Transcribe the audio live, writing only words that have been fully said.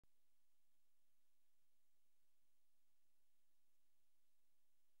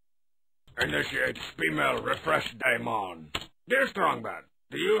initiates female refresh daemon. Dear Strongman,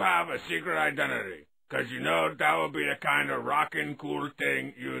 do you have a secret identity? 'Cause you know that would be the kind of rockin' cool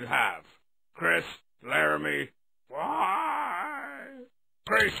thing you'd have. Chris, Laramie, why?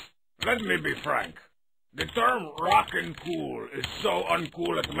 Chris, let me be frank. The term rockin' cool is so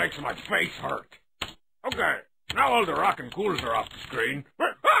uncool it makes my face hurt. Okay, now all the rockin' cools are off the screen.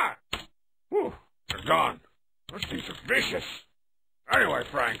 Ah! Whew, they're gone. Those things are vicious. Anyway,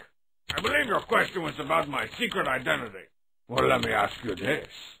 Frank, I believe your question was about my secret identity. Well, let me ask you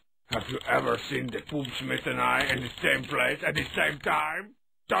this. Have you ever seen the Poopsmith and I in the same place at the same time?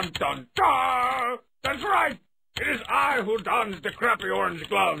 Dun dun dun! That's right! It is I who dons the crappy orange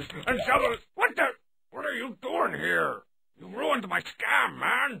gloves and shovels. What are you doing here? You ruined my scam,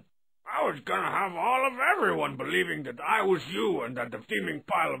 man! I was gonna have all of everyone believing that I was you and that the steaming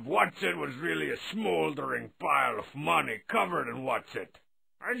pile of what's-it was really a smoldering pile of money covered in what's-it.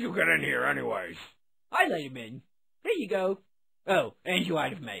 How'd you get in here anyways? I let him in. Here you go. Oh, and you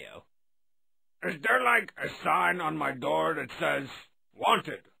out of mayo. Is there like a sign on my door that says,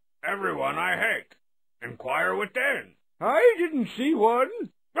 "Wanted, everyone I hate. Inquire within"? I didn't see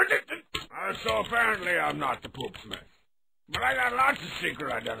one. So apparently I'm not the Poopsmith. But I got lots of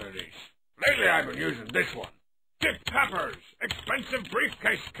secret identities. Lately I've been using this one. Tip Tappers, expensive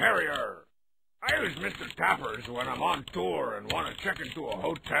briefcase carrier. I use Mr. Tappers when I'm on tour and want to check into a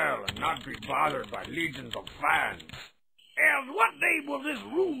hotel and not be bothered by legions of fans. And what name will this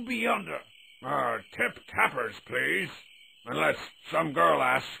room be under? Tip Tappers, please. Unless some girl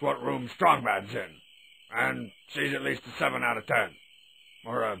asks what room Strongbad's in. And she's at least a 7 out of 10.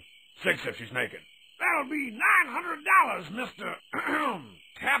 Or a 6 if she's naked. That'll be $900, Mr.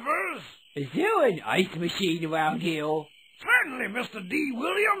 Tappers. Is there an ice machine around here? Certainly, Mr. D.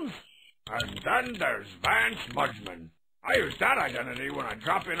 Williams. And then there's Vance Mudgeman. I use that identity when I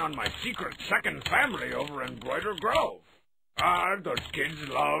drop in on my secret second family over in Broider Grove. Those kids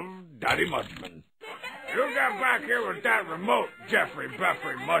love Daddy Mudgeman. You get back here with that remote, Jeffrey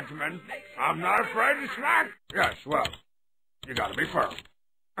Beffrey Mudgeman. I'm not afraid to smack. Yes, well, you gotta be firm.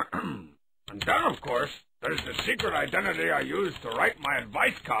 And then, of course, there's the secret identity I use to write my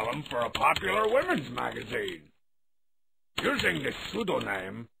advice column for a popular women's magazine. Using this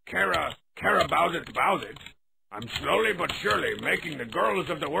pseudonym, Care About It, I'm slowly but surely making the girls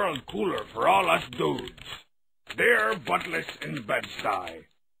of the world cooler for all us dudes. Dear Buttless in Bed-Stuy,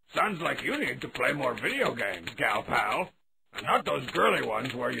 sounds like you need to play more video games, gal pal. And not those girly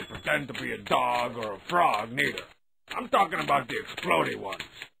ones where you pretend to be a dog or a frog, neither. I'm talking about the explodey ones.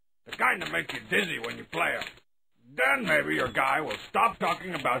 The kind that make you dizzy when you play them. Then maybe your guy will stop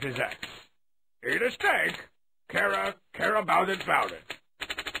talking about his ex. Eat a steak. Care about it.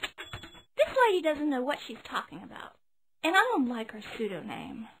 This lady doesn't know what she's talking about. And I don't like her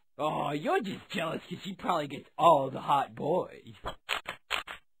pseudonym. Oh, you're just jealous because she probably gets all the hot boys.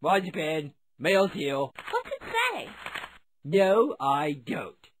 Marzipan, mail's here. What's it say? No, I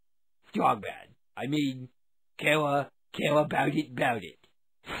don't. Strongbad. I mean, care about it.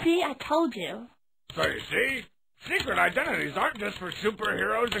 See, I told you. So you see, secret identities aren't just for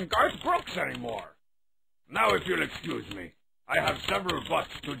superheroes and Garth Brooks anymore. Now if you'll excuse me, I have several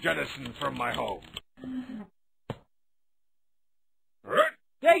butts to jettison from my home.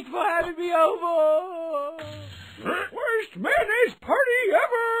 Thanks for having me over! Worst mayonnaise party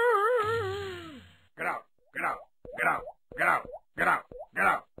ever! Get out!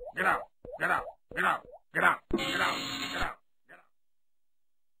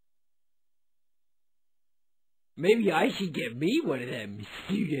 Maybe I should get me one of them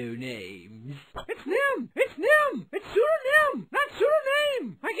pseudo names. It's Nim! It's pseudonym, not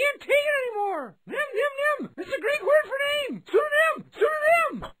pseudonym! I